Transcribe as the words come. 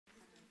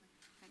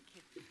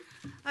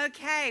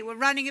Okay, we're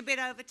running a bit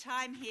over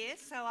time here,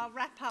 so I'll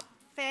wrap up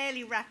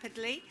fairly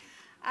rapidly.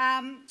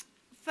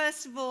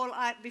 First of all,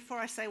 before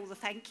I say all the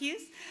thank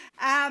yous,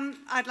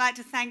 I'd like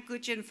to thank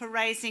Gudjun for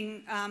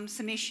raising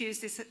some issues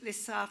this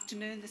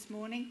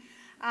morning.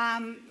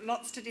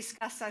 Lots to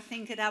discuss, I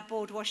think, at our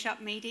board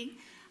wash-up meeting,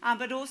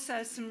 but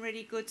also some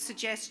really good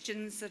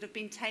suggestions that have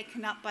been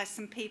taken up by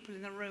some people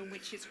in the room,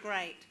 which is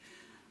great.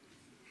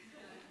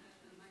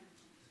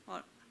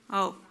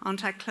 Oh,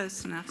 aren't I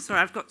close enough? Sorry,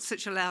 I've got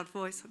such a loud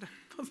voice.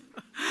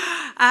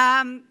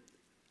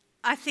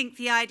 I think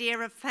the idea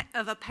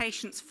of a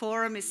patients'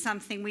 forum is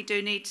something we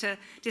do need to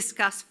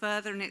discuss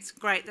further, and it's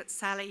great that,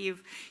 Sally,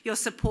 you're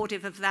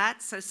supportive of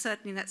that. So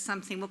certainly that's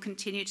something we'll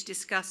continue to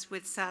discuss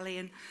with Sally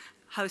and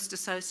host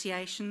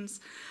associations.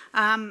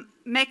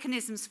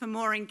 Mechanisms for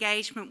more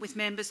engagement with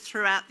members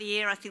throughout the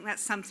year. I think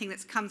that's something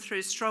that's come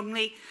through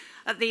strongly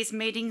at these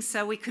meetings,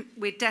 so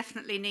we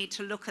definitely need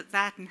to look at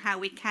that and how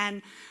we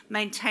can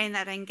maintain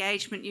that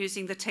engagement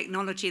using the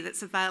technology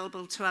that's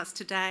available to us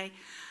today.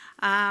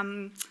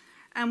 And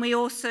we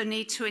also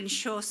need to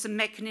ensure some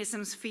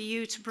mechanisms for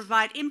you to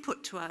provide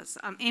input to us.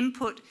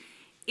 Input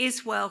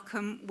is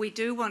welcome. We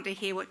do want to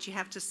hear what you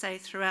have to say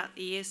throughout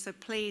the year, so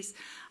please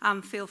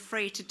feel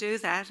free to do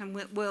that, and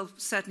we'll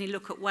certainly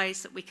look at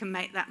ways that we can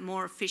make that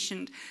more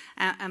efficient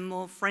and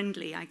more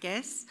friendly, I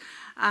guess.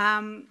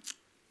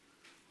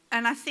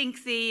 And I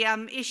think the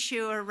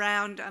issue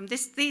around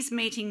these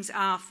meetings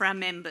are for our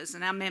members,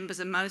 and our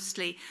members are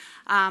mostly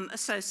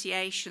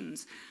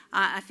associations.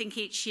 I think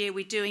each year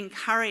we do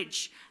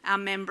encourage our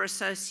member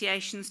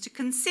associations to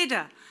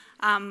consider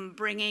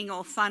bringing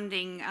or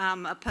funding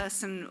a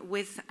person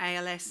with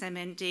ALS,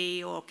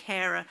 MND or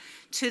carer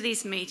to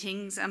these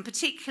meetings, and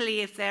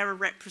particularly if they're a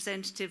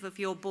representative of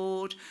your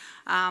board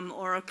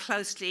or are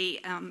closely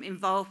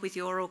involved with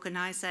your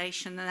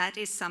organisation, and that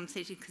is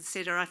something to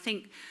consider. I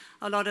think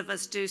a lot of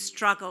us do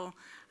struggle,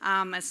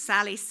 as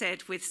Sally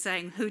said, with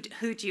saying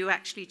who do you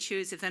actually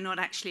choose if they're not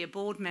actually a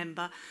board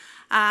member.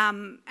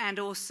 And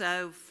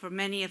also, for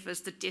many of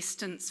us, the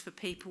distance for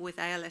people with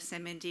ALS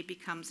MND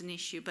becomes an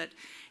issue, but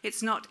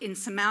it's not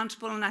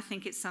insurmountable, and I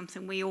think it's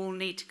something we all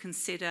need to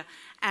consider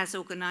as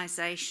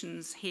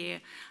organisations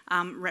here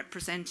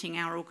representing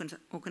our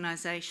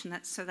organisation.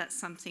 So that's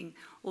something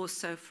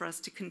also for us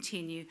to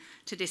continue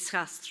to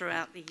discuss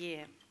throughout the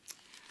year.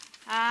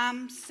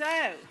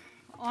 So,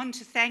 on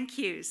to thank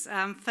yous.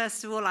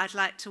 First of all, I'd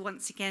like to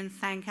once again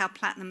thank our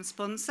platinum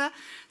sponsor,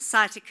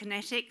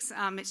 Cytokinetics.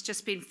 It's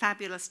just been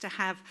fabulous to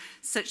have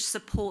such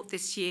support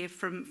this year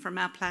from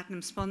our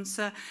platinum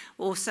sponsor.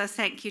 Also,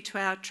 thank you to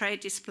our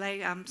trade display,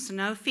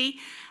 Sanofi,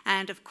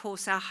 and of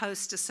course our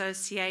host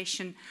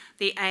association,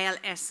 the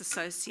ALS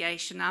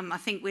Association. I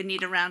think we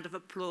need a round of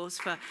applause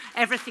for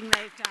everything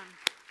they've done.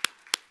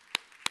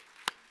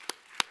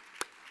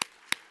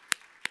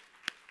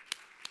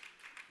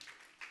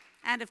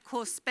 And of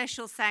course,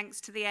 special thanks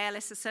to the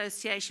ALS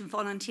Association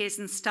volunteers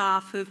and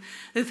staff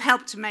who've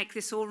helped to make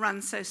this all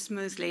run so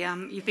smoothly.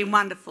 You've been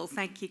wonderful.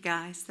 Thank you,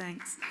 guys.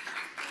 Thanks.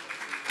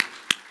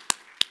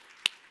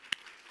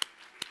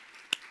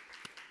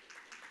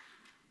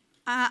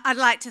 I'd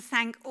like to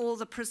thank all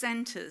the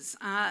presenters.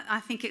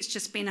 I think it's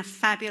just been a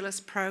fabulous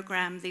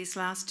program these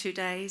last 2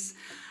 days.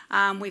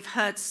 We've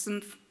heard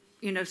some,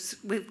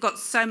 we've got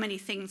so many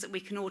things that we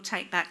can all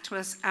take back to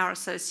our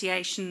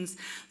associations,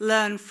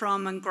 learn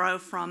from and grow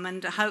from,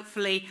 and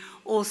hopefully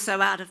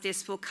also out of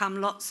this will come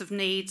lots of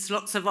needs,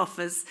 lots of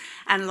offers,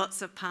 and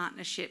lots of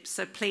partnerships.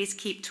 So please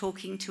keep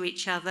talking to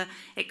each other,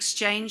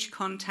 exchange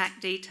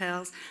contact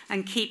details,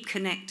 and keep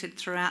connected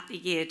throughout the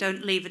year.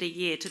 Don't leave it a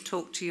year to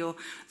talk to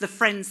the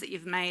friends that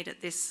you've made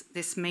at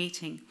this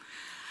meeting.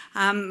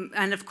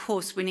 And of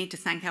course, we need to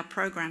thank our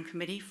program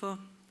committee for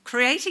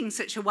creating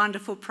such a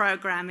wonderful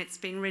program. It's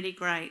been really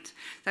great.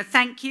 So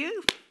thank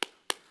you.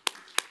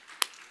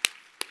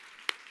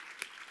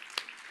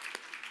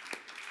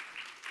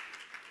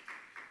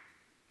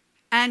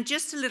 And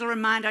just a little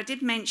reminder, I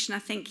did mention, I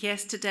think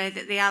yesterday,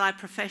 that the Allied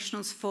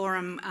Professionals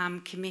Forum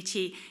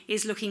committee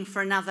is looking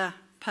for another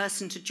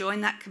person to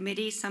join that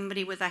committee.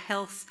 Somebody with a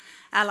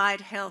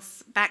allied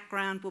health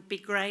background would be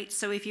great.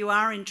 So if you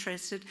are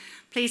interested,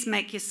 please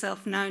make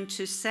yourself known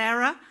to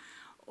Sarah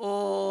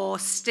or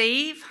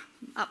Steve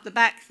up the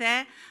back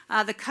there,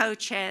 the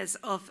co-chairs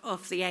of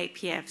the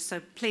APF.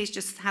 So please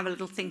just have a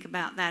little think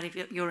about that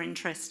if you're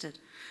interested.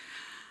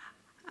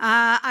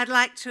 I'd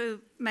like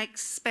to make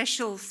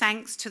special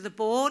thanks to the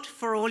board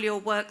for all your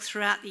work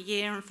throughout the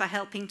year and for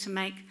helping to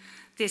make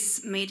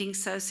this meeting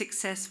so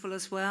successful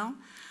as well.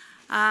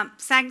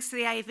 Thanks to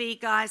the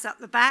AV guys up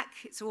the back.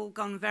 It's all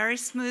gone very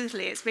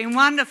smoothly. It's been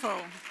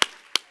wonderful.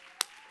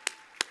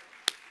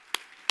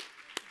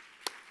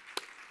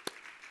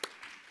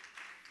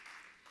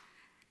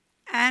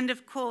 And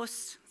of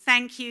course,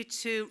 thank you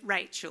to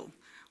Rachel.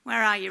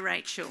 Where are you,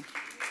 Rachel?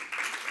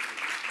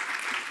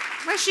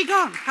 Where's she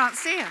gone? Can't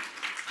see her.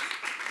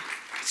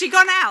 She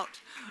gone out?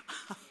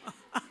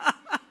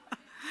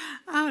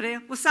 Oh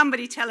dear. Will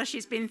somebody tell her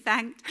she's been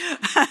thanked?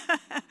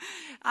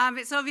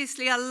 It's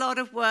obviously a lot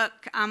of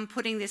work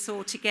putting this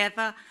all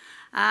together.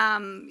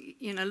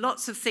 You know,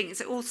 lots of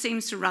things. It all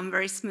seems to run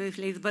very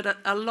smoothly, but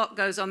a lot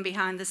goes on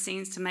behind the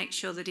scenes to make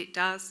sure that it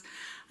does.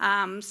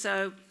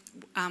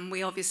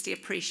 We obviously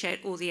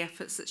appreciate all the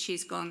efforts that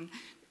she's gone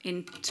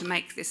in to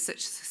make this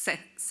such a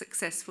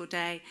successful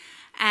day.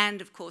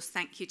 And of course,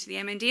 thank you to the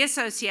MND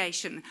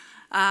Association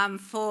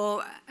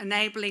for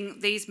enabling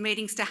these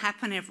meetings to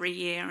happen every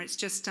year. It's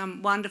just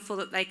wonderful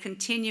that they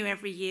continue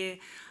every year,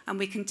 and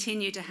we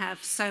continue to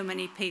have so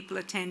many people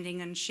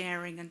attending and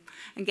sharing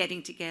and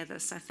getting together.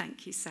 So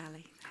thank you,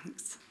 Sally.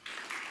 Thanks.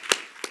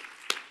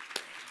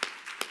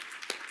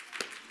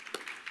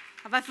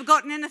 Have I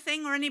forgotten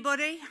anything or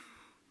anybody?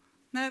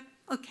 No?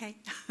 Okay.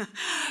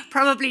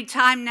 Probably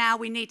time now.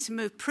 We need to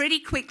move pretty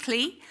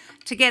quickly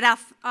to get our...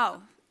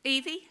 Oh,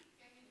 Evie?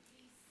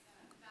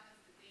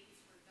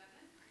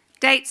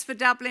 Dates for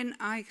Dublin,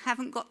 I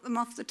haven't got them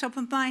off the top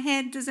of my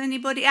head. Does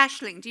anybody?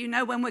 Aisling, do you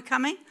know when we're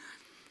coming?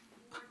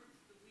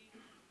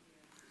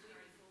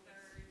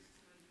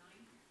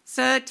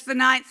 3rd to the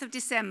 9th of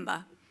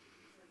December.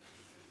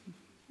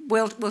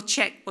 We'll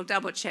check, we'll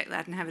double check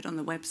that and have it on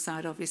the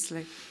website,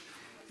 obviously.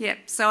 Yep,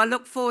 so I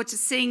look forward to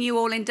seeing you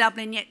all in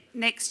Dublin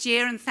next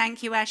year, and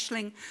thank you,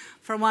 Aisling,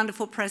 for a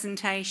wonderful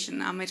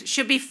presentation. It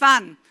should be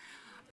fun.